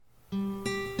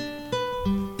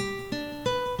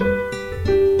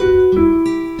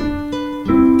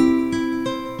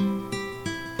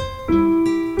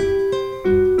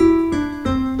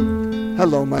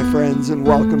Hello, my friends, and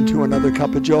welcome to another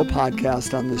Cup of Joe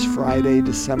podcast on this Friday,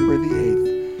 December the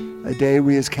 8th, a day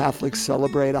we as Catholics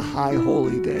celebrate a high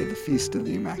holy day, the Feast of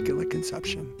the Immaculate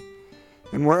Conception.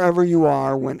 And wherever you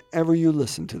are, whenever you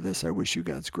listen to this, I wish you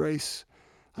God's grace,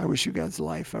 I wish you God's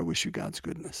life, I wish you God's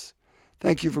goodness.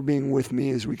 Thank you for being with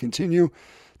me as we continue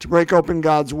to break open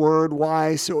God's Word.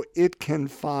 Why? So it can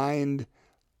find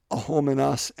a home in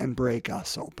us and break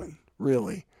us open.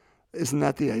 Really. Isn't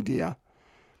that the idea?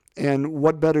 And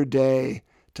what better day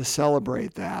to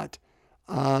celebrate that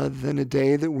than a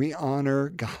day that we honor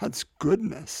God's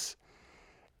goodness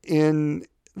in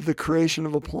the creation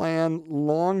of a plan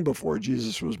long before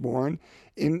Jesus was born,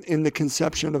 in the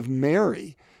conception of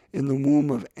Mary in the womb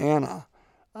of Anna,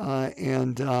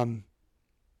 and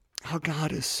how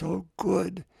God is so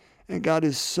good and God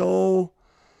is so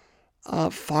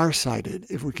farsighted,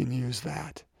 if we can use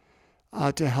that,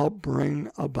 to help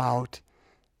bring about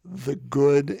the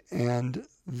good and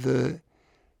the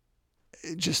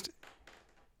just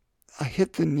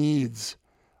hit the needs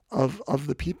of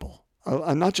the people,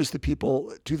 not just the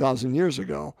people 2,000 years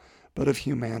ago, but of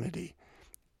humanity.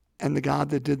 And the God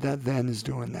that did that then is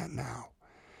doing that now.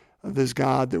 This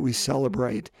God that we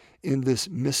celebrate in this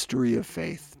mystery of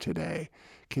faith today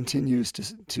continues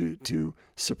to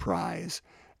surprise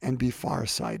and be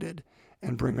farsighted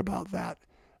and bring about that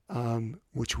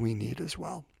which we need as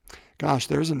well. Gosh,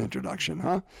 there's an introduction,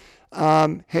 huh?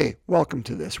 Hey, welcome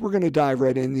to this. We're going to dive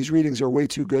right in. These readings are way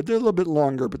too good. They're a little bit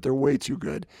longer, but they're way too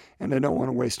good. And I don't want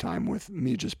to waste time with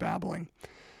me just babbling.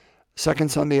 Second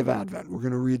Sunday of Advent. We're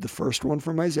going to read the first one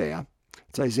from Isaiah.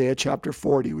 It's Isaiah chapter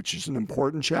 40, which is an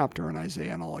important chapter in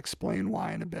Isaiah, and I'll explain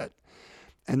why in a bit.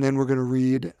 And then we're going to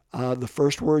read the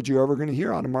first words you're ever going to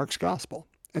hear out of Mark's Gospel.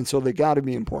 And so they got to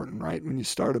be important, right? When you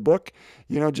start a book,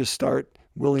 you don't just start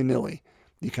willy-nilly.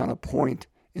 You kind of point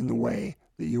in the way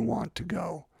that you want to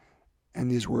go.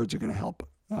 And these words are going to help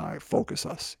focus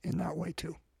us in that way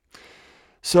too.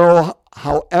 So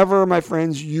however, my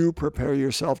friends, you prepare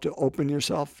yourself to open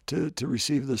yourself to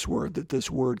receive this word, that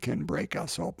this word can break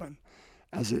us open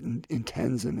as it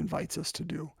intends and invites us to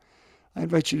do. I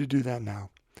invite you to do that now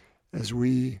as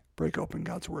we break open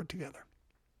God's word together.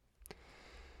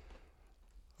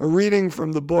 A reading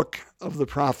from the book of the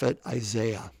prophet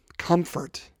Isaiah.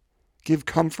 Comfort. Give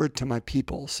comfort to my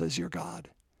people, says your God.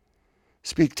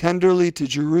 Speak tenderly to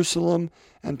Jerusalem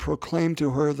and proclaim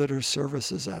to her that her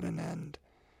service is at an end.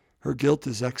 Her guilt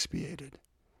is expiated.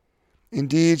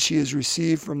 Indeed, she has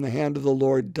received from the hand of the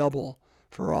Lord double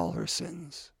for all her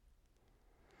sins.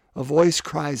 A voice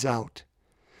cries out,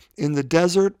 "In the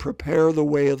desert, prepare the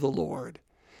way of the Lord.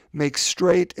 Make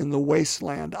straight in the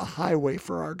wasteland a highway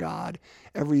for our God.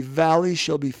 Every valley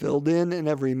shall be filled in, and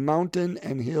every mountain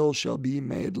and hill shall be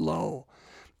made low.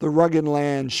 The rugged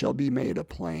land shall be made a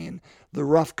plain, the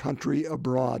rough country a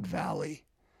broad valley.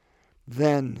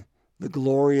 Then the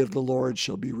glory of the Lord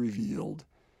shall be revealed,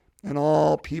 and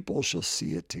all people shall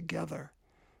see it together,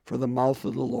 for the mouth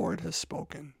of the Lord has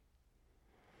spoken.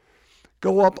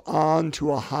 Go up on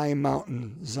to a high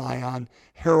mountain, Zion,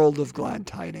 herald of glad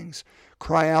tidings.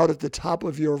 Cry out at the top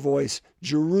of your voice,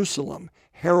 Jerusalem,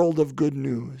 herald of good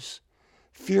news.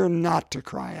 Fear not to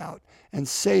cry out, and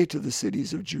say to the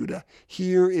cities of Judah,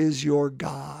 here is your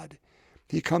God.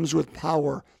 He comes with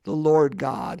power, the Lord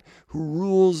God, who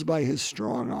rules by his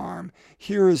strong arm.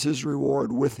 Here is his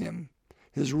reward with him,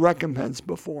 his recompense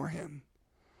before him.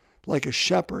 Like a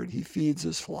shepherd, he feeds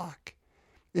his flock.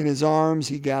 In his arms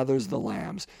he gathers the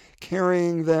lambs,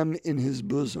 carrying them in his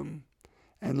bosom,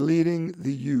 and leading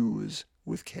the ewes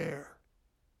with care.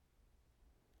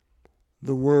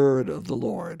 The word of the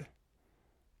Lord.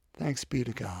 Thanks be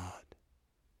to God.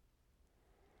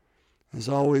 As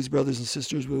always, brothers and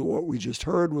sisters, with what we just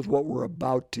heard, with what we're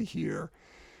about to hear,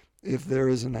 if there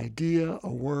is an idea, a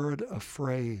word, a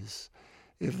phrase,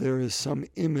 if there is some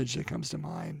image that comes to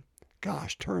mind,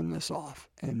 gosh, turn this off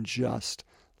and just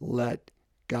let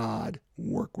God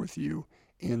work with you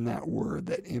in that word,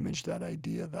 that image, that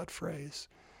idea, that phrase.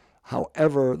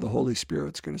 However the Holy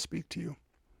Spirit's going to speak to you,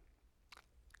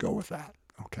 go with that,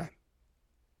 okay?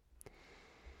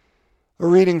 A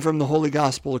reading from the Holy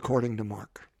Gospel according to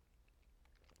Mark.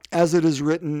 As it is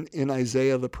written in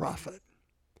Isaiah the prophet,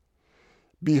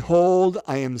 Behold,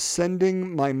 I am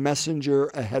sending my messenger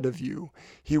ahead of you.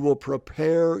 He will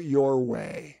prepare your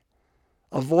way.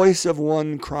 A voice of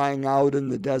one crying out in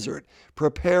the desert,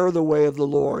 prepare the way of the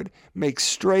Lord, make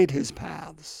straight his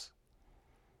paths.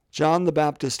 John the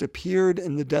Baptist appeared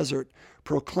in the desert,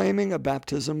 proclaiming a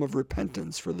baptism of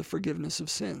repentance for the forgiveness of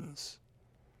sins.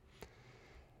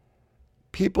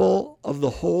 People of the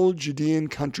whole Judean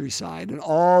countryside and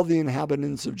all the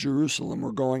inhabitants of Jerusalem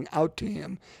were going out to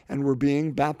him and were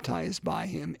being baptized by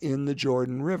him in the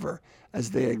Jordan River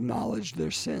as they acknowledged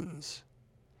their sins.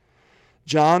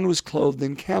 John was clothed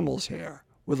in camel's hair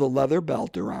with a leather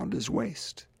belt around his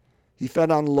waist. He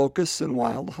fed on locusts and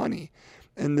wild honey,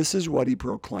 and this is what he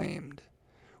proclaimed.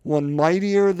 One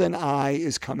mightier than I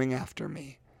is coming after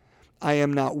me. I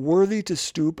am not worthy to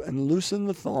stoop and loosen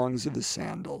the thongs of his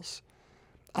sandals.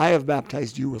 I have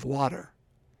baptized you with water.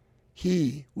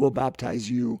 He will baptize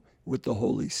you with the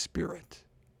Holy Spirit.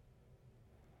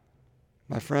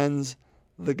 My friends,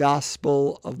 the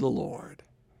gospel of the Lord.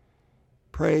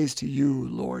 Praise to you,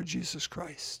 Lord Jesus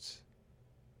Christ.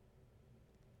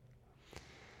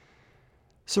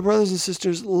 So, brothers and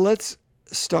sisters, let's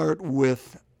start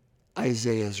with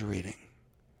Isaiah's reading.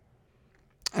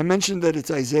 I mentioned that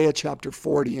it's Isaiah chapter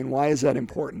 40, and why is that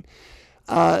important?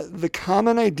 The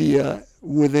common idea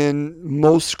within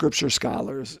most scripture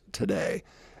scholars today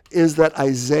is that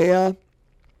Isaiah,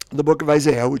 the book of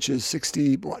Isaiah, which is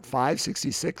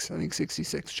 66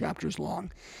 chapters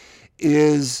long,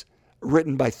 is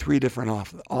written by three different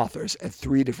authors at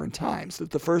three different times.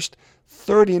 That the first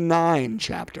 39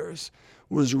 chapters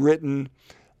was written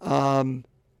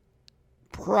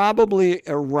probably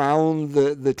around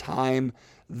the time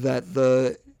that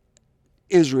the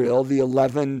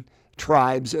 11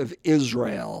 tribes of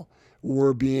Israel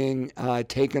were being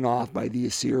taken off by the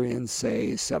Assyrians,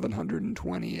 say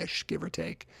 720-ish, give or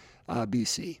take,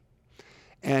 BC.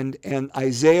 And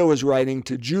Isaiah was writing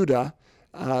to Judah,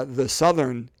 the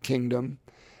southern kingdom,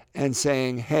 and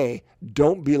saying, hey,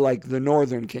 don't be like the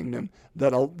northern kingdom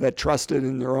that trusted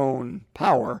in their own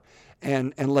power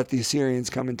and let the Assyrians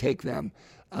come and take them.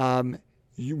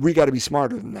 We got to be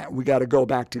smarter than that. We got to go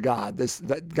back to God.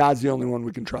 God's the only one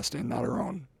we can trust in, not our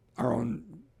own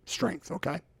strength,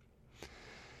 okay?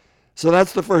 So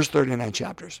that's the first 39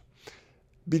 chapters.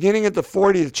 Beginning at the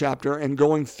 40th chapter and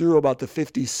going through about the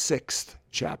 56th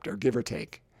chapter, give or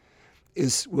take,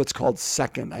 is what's called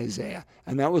Second Isaiah.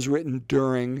 And that was written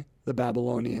during the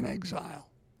Babylonian exile,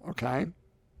 okay?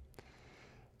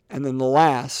 And then the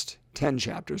last 10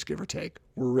 chapters, give or take,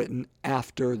 were written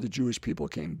after the Jewish people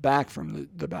came back from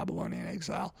the Babylonian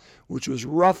exile, which was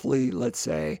roughly, let's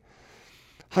say,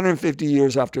 150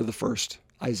 years after the first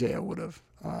Isaiah would have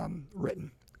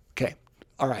written. Okay,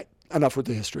 all right, enough with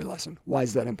the history lesson. Why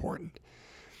is that important?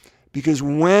 Because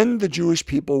when the Jewish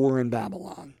people were in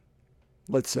Babylon,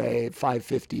 let's say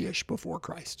 550-ish before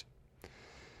Christ,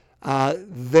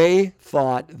 they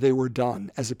thought they were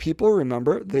done. As a people,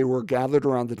 remember, they were gathered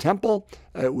around the temple.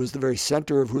 It was the very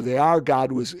center of who they are.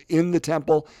 God was in the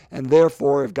temple, and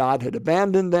therefore, if God had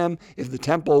abandoned them, if the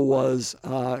temple was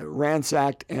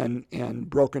ransacked and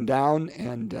broken down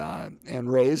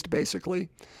and razed, basically,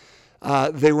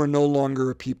 they were no longer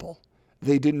a people.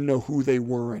 They didn't know who they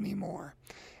were anymore.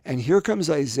 And here comes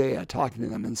Isaiah talking to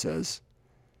them and says,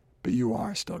 but you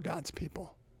are still God's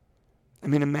people. I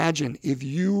mean, imagine if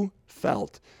you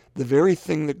felt the very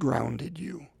thing that grounded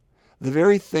you, the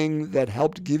very thing that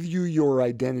helped give you your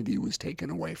identity was taken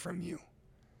away from you.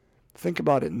 Think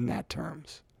about it in that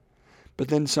terms. But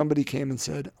then somebody came and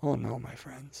said, oh no, my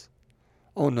friends.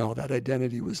 Oh no, that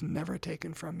identity was never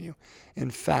taken from you. In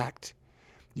fact,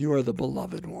 you are the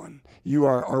beloved one. You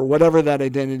are, or whatever that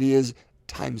identity is,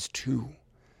 times 2.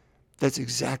 That's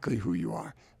exactly who you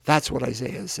are. That's what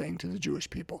Isaiah is saying to the Jewish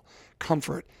people.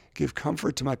 Comfort, give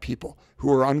comfort to my people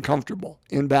who are uncomfortable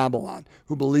in Babylon,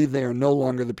 who believe they are no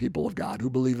longer the people of God, who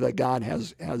believe that God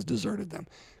has deserted them.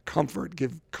 Comfort,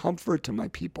 give comfort to my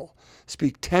people.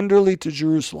 Speak tenderly to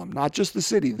Jerusalem, not just the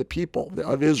city, the people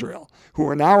of Israel, who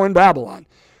are now in Babylon,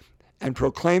 and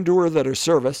proclaim to her that her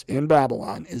service in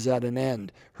Babylon is at an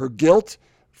end. Her guilt,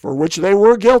 for which they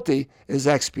were guilty, is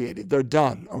expiated. They're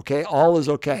done, okay? All is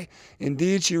okay.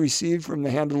 Indeed, she received from the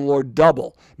hand of the Lord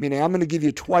double, meaning I'm going to give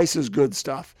you twice as good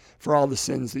stuff for all the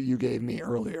sins that you gave me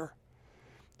earlier.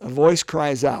 A voice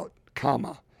cries out,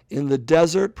 comma, in the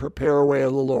desert, prepare a way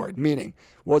of the Lord, meaning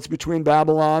what's between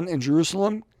Babylon and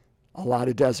Jerusalem? A lot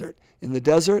of desert. In the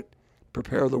desert,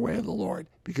 prepare the way of the Lord,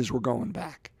 because we're going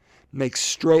back. Make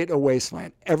straight a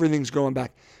wasteland. Everything's going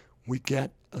back. We get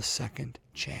a second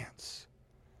chance.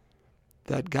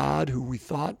 That God, who we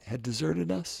thought had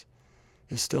deserted us,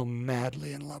 is still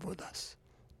madly in love with us,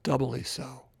 doubly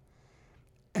so.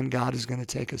 And God is going to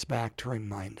take us back to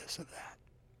remind us of that.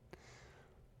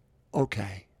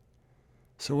 Okay,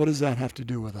 so what does that have to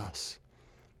do with us?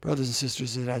 Brothers and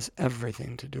sisters, it has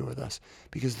everything to do with us,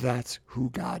 because that's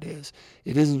who God is.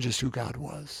 It isn't just who God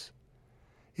was.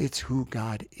 It's who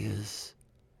God is.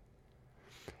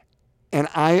 And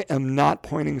I am not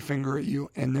pointing a finger at you,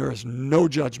 and there is no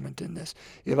judgment in this.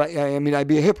 I'd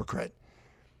be a hypocrite.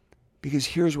 Because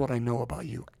here's what I know about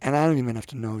you, and I don't even have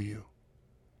to know you.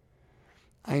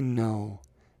 I know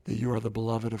that you are the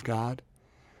beloved of God.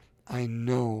 I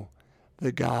know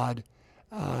that God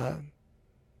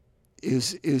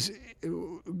is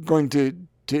going to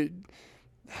I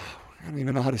don't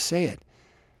even know how to say it,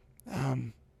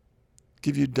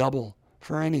 give you double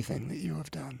for anything that you have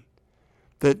done.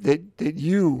 That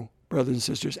you, brothers and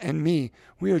sisters, and me,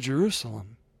 we are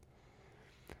Jerusalem.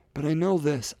 But I know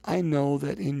this. I know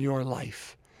that in your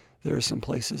life, there are some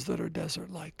places that are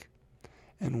desert-like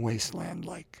and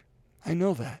wasteland-like. I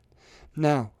know that.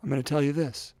 Now, I'm going to tell you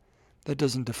this. That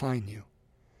doesn't define you.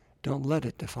 Don't let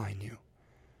it define you.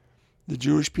 The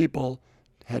Jewish people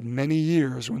had many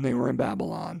years when they were in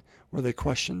Babylon where they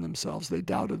questioned themselves, they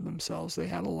doubted themselves, they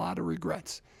had a lot of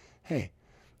regrets. Hey,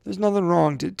 there's nothing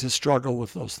wrong to struggle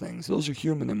with those things. Those are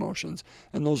human emotions,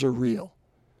 and those are real.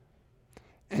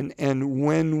 And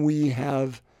when we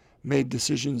have made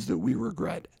decisions that we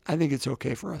regret, I think it's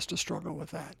okay for us to struggle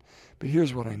with that. But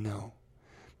here's what I know.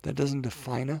 That doesn't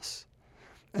define us.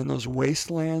 And those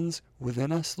wastelands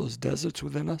within us, those deserts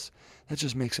within us, that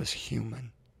just makes us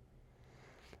human.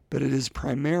 But it is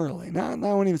primarily, I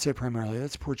won't even say primarily,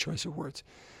 that's a poor choice of words,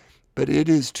 but it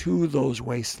is to those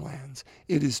wastelands,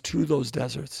 it is to those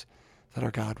deserts that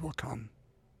our God will come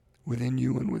within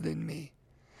you and within me.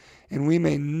 And we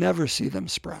may never see them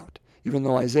sprout, even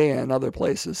though Isaiah in other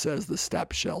places says the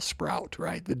steppe shall sprout,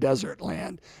 right? The desert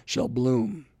land shall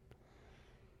bloom.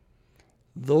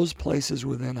 Those places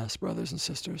within us, brothers and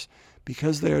sisters,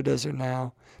 because they are desert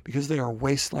now, because they are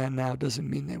wasteland now, doesn't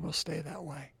mean they will stay that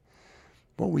way.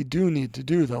 What we do need to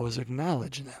do, though, is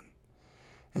acknowledge them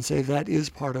and say that is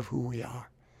part of who we are.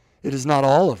 It is not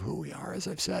all of who we are, as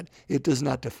I've said. It does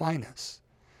not define us.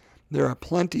 There are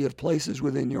plenty of places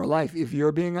within your life, if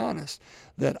you're being honest,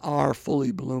 that are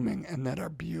fully blooming and that are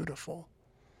beautiful.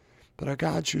 But our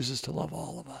God chooses to love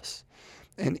all of us.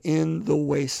 And in the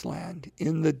wasteland,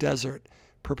 in the desert,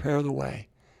 prepare the way.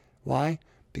 Why?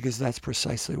 Because that's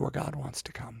precisely where God wants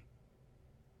to come.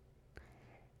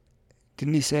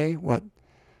 Didn't he say, what?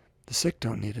 The sick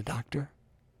don't need a doctor.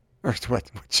 Or what?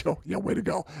 Yeah, way to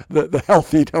go. The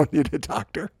healthy don't need a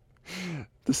doctor.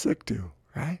 The sick do,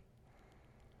 right?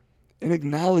 In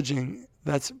acknowledging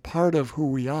that's part of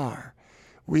who we are,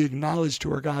 we acknowledge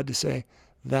to our God to say,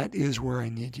 that is where I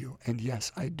need you. And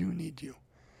yes, I do need you.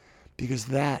 Because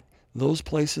those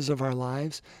places of our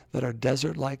lives that are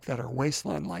desert-like, that are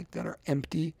wasteland-like, that are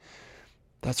empty,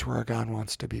 that's where our God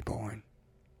wants to be born.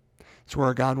 It's where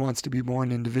our God wants to be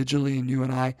born individually in you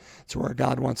and I. It's where our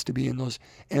God wants to be in those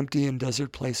empty and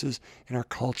desert places in our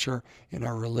culture, in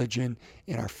our religion,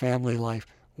 in our family life,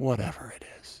 whatever it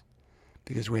is.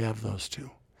 Because we have those too.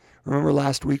 Remember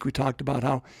last week we talked about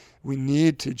how we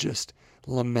need to just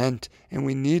lament and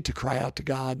we need to cry out to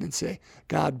God and say,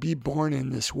 God, be born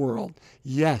in this world.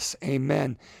 Yes,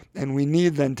 amen. And we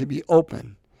need then to be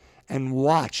open and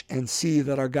watch and see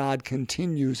that our God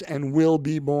continues and will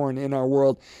be born in our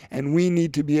world. And we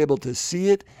need to be able to see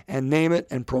it and name it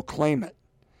and proclaim it,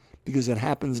 because it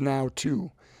happens now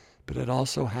too, but it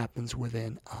also happens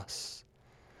within us.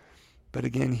 But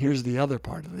again, here's the other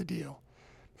part of the deal.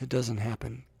 It doesn't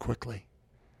happen quickly.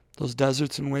 Those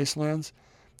deserts and wastelands,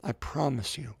 I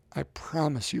promise you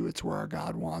it's where our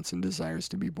God wants and desires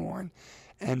to be born.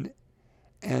 And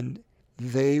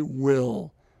they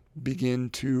will begin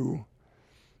to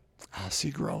see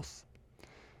growth.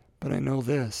 But I know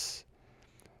this,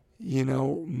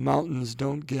 mountains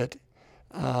don't get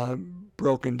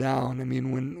broken down. I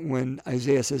mean, when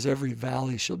Isaiah says every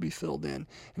valley shall be filled in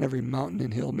and every mountain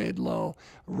and hill made low,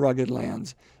 rugged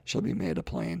lands shall be made a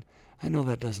plain, I know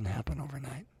that doesn't happen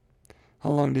overnight.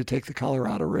 How long did it take the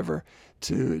Colorado River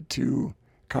to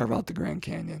carve out the Grand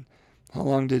Canyon? How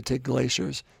long did it take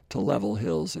glaciers to level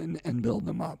hills and build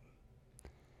them up?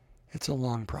 It's a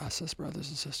long process, brothers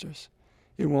and sisters.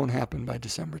 It won't happen by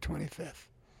December 25th.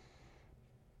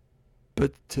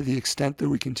 But to the extent that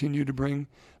we continue to bring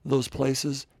those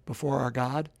places before our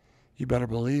God, you better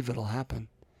believe it'll happen,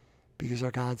 because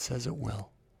our God says it will.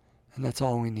 And that's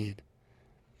all we need.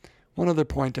 One other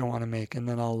point I want to make, and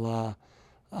then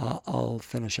I'll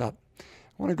finish up. I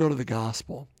want to go to the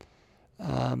gospel.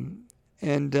 I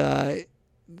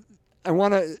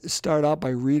want to start out by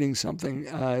reading something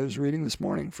I was reading this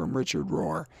morning from Richard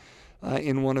Rohr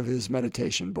in one of his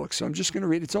meditation books. So I'm just going to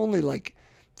read. It's only like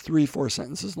 3-4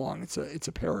 sentences long. It's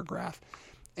a paragraph.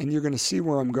 And you're going to see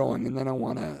where I'm going, and then I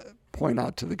want to point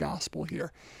out to the gospel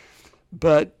here.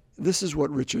 But this is what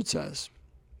Richard says.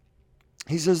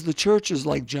 He says, the church is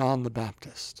like John the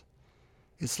Baptist.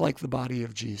 It's like the body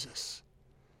of Jesus.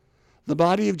 The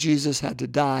body of Jesus had to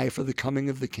die for the coming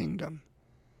of the kingdom.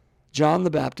 John the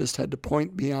Baptist had to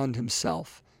point beyond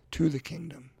himself to the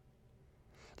kingdom.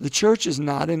 The church is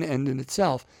not an end in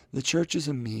itself. The church is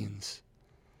a means.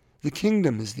 The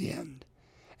kingdom is the end.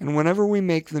 And whenever we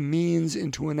make the means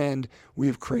into an end, we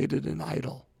have created an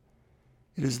idol.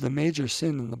 It is the major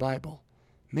sin in the Bible,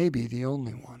 maybe the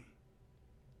only one.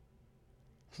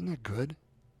 Isn't that good?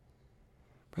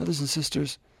 Brothers and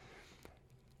sisters,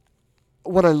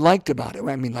 what I liked about it,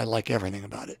 I mean, I like everything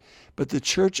about it, but the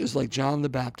church is like John the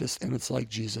Baptist, and it's like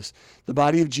Jesus. The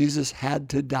body of Jesus had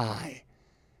to die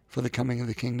for the coming of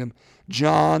the kingdom.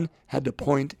 John had to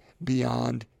point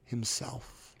beyond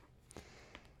himself.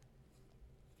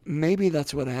 Maybe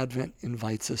that's what Advent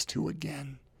invites us to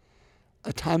again.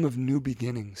 A time of new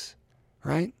beginnings,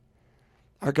 right?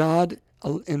 Our God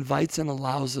invites and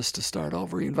allows us to start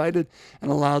over. He invited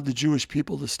and allowed the Jewish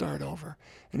people to start over.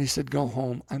 And he said, go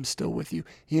home, I'm still with you.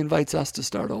 He invites us to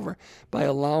start over by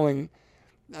allowing,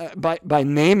 by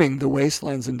naming the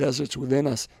wastelands and deserts within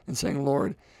us and saying,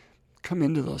 Lord, come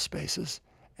into those spaces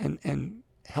and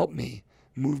help me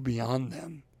move beyond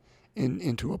them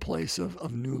into a place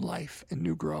of new life and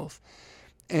new growth.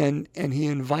 And he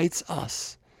invites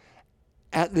us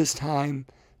at this time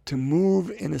to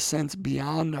move, in a sense,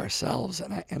 beyond ourselves.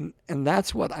 And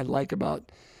that's what I like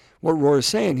about what Rohr is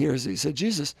saying here, is he said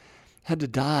Jesus had to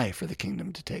die for the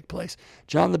kingdom to take place.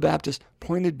 John the Baptist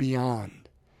pointed beyond.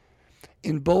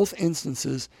 In both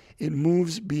instances, it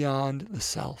moves beyond the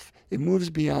self. It moves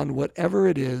beyond whatever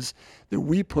it is that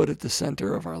we put at the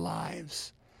center of our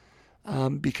lives.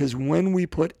 Because when we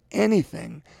put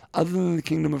anything other than the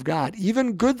kingdom of God,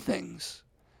 even good things,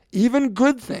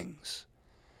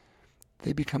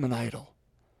 they become an idol.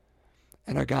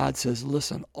 And our God says,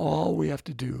 listen, all we have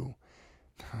to do,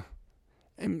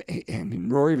 and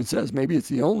Rohr even says maybe it's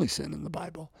the only sin in the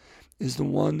Bible, is the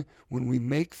one when we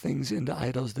make things into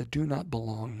idols that do not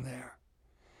belong there.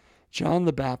 John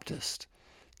the Baptist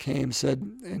came, said,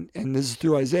 and this is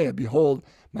through Isaiah, behold,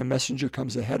 my messenger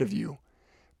comes ahead of you.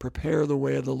 Prepare the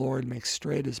way of the Lord, make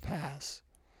straight his paths.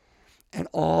 And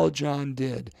all John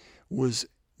did was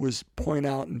point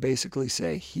out and basically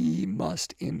say, he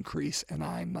must increase and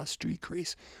I must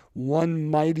decrease. One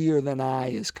mightier than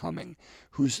I is coming,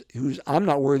 who's I'm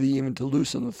not worthy even to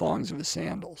loosen the thongs of his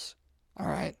sandals. All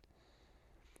right?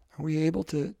 Are we able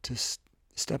to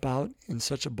step out in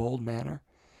such a bold manner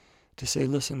to say,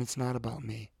 listen, it's not about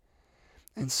me?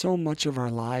 And so much of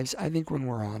our lives, I think when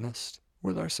we're honest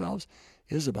with ourselves,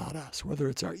 is about us, whether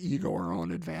it's our ego or our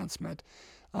own advancement,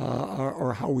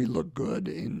 or how we look good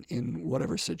in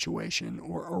whatever situation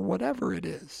or whatever it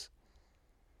is.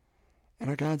 And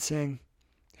our God's saying,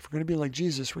 if we're going to be like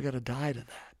Jesus, we got to die to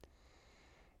that.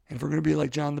 And if we're going to be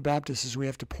like John the Baptist, we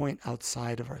have to point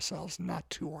outside of ourselves, not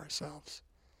to ourselves.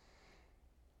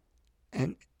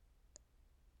 And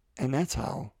that's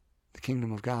how the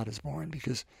kingdom of God is born.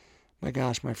 Because, my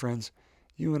gosh, my friends,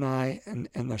 you and I and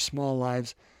their small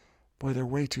lives, boy, they're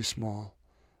way too small.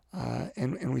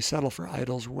 And we settle for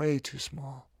idols way too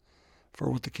small for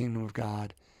what the kingdom of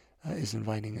God is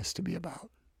inviting us to be about.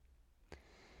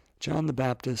 John the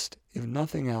Baptist, if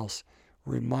nothing else,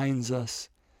 reminds us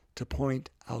to point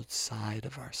outside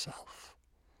of ourselves.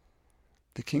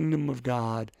 The kingdom of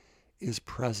God is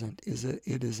present,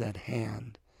 it is at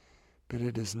hand, but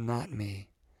it is not me,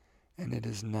 and it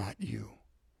is not you.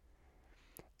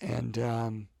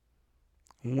 And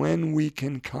when we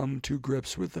can come to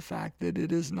grips with the fact that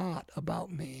it is not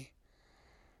about me,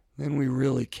 then we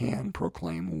really can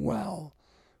proclaim well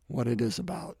what it is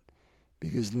about,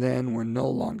 because then we're no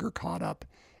longer caught up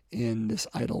in this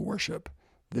idol worship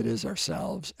that is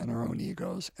ourselves and our own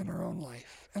egos and our own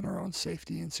life and our own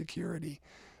safety and security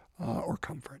or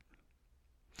comfort.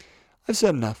 I've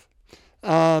said enough.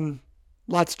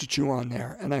 Lots to chew on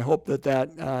there, and I hope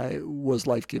that was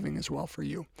life-giving as well for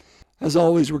you. As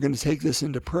always, we're going to take this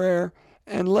into prayer,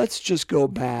 and let's just go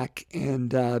back and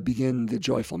begin the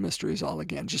joyful mysteries all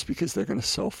again, just because they're going to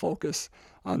so focus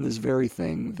on this very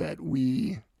thing that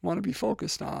we want to be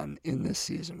focused on in this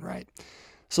season, right?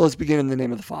 So let's begin in the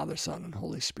name of the Father, Son, and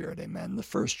Holy Spirit. Amen. The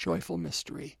first joyful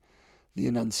mystery, the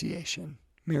Annunciation.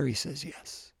 Mary says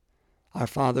yes. Our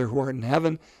Father, who art in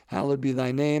heaven, hallowed be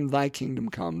thy name. Thy kingdom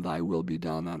come, thy will be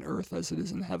done on earth as it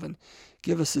is in heaven.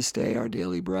 Give us this day our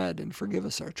daily bread, and forgive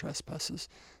us our trespasses,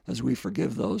 as we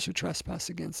forgive those who trespass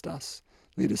against us.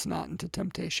 Lead us not into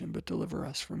temptation, but deliver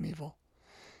us from evil.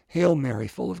 Hail Mary,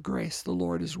 full of grace, the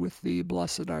Lord is with thee.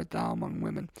 Blessed art thou among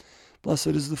women. Blessed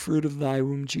is the fruit of thy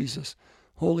womb, Jesus.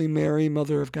 Holy Mary,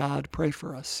 Mother of God, pray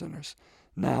for us sinners,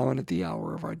 now and at the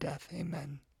hour of our death.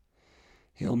 Amen.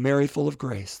 Hail Mary, full of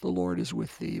grace, the Lord is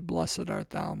with thee. Blessed art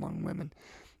thou among women.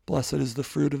 Blessed is the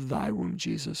fruit of thy womb,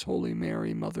 Jesus. Holy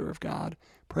Mary, Mother of God,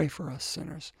 pray for us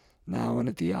sinners, now and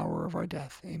at the hour of our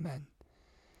death. Amen.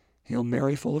 Hail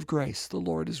Mary, full of grace, the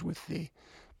Lord is with thee.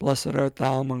 Blessed art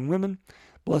thou among women.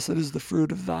 Blessed is the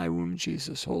fruit of thy womb,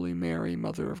 Jesus. Holy Mary,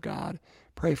 Mother of God,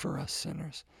 pray for us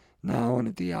sinners, now and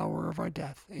at the hour of our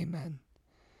death. Amen.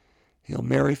 Hail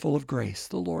Mary, full of grace,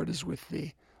 the Lord is with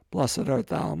thee. Blessed art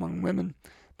thou among women.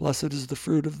 Blessed is the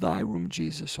fruit of thy womb,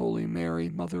 Jesus. Holy Mary,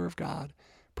 Mother of God,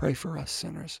 pray for us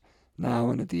sinners, now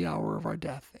and at the hour of our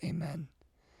death. Amen.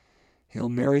 Hail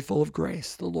Mary, full of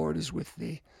grace, the Lord is with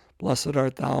thee. Blessed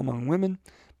art thou among women.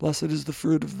 Blessed is the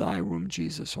fruit of thy womb,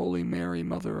 Jesus. Holy Mary,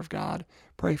 Mother of God,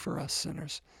 pray for us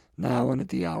sinners, now and at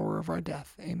the hour of our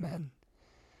death. Amen.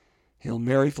 Hail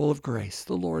Mary, full of grace,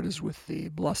 the Lord is with thee.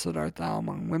 Blessed art thou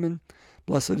among women.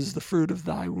 Blessed is the fruit of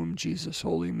thy womb, Jesus.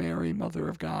 Holy Mary, Mother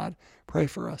of God, pray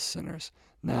for us sinners,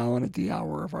 now and at the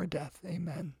hour of our death.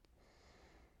 Amen.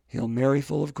 Hail Mary,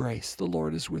 full of grace, the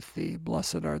Lord is with thee.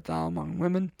 Blessed art thou among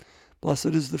women.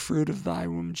 Blessed is the fruit of thy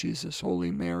womb, Jesus.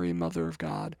 Holy Mary, Mother of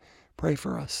God, pray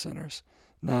for us sinners,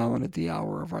 now and at the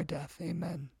hour of our death.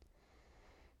 Amen.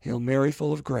 Hail Mary,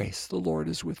 full of grace, the Lord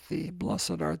is with thee.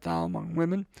 Blessed art thou among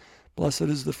women. Blessed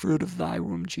is the fruit of thy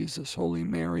womb, Jesus. Holy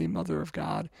Mary, Mother of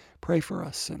God, pray for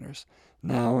us sinners,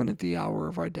 now and at the hour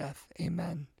of our death.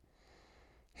 Amen.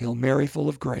 Hail Mary, full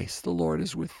of grace, the Lord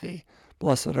is with thee.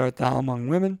 Blessed art thou among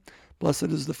women. Blessed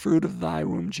is the fruit of thy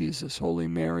womb, Jesus. Holy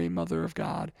Mary, Mother of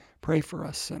God, pray for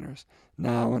us sinners,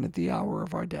 now and at the hour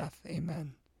of our death.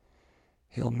 Amen.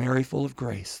 Hail Mary, full of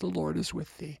grace, the Lord is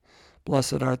with thee.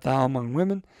 Blessed art thou among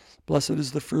women. Blessed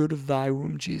is the fruit of thy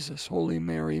womb, Jesus. Holy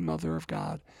Mary, Mother of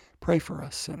God, pray for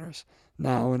us sinners,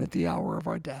 now and at the hour of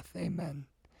our death. Amen.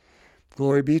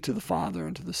 Glory be to the Father,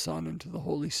 and to the Son, and to the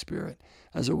Holy Spirit,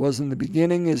 as it was in the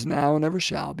beginning, is now, and ever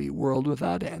shall be, world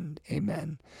without end.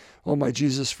 Amen. O my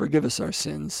Jesus, forgive us our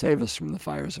sins, save us from the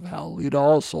fires of hell, lead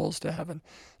all souls to heaven,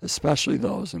 especially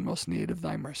those in most need of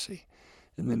thy mercy.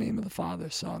 In the name of the Father,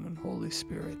 Son, and Holy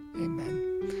Spirit.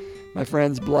 Amen. My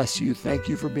friends, bless you. Thank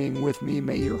you for being with me.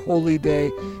 May your holy day,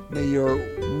 may your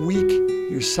week,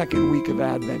 your second week of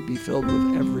Advent be filled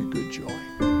with every good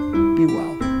joy. Be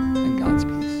well.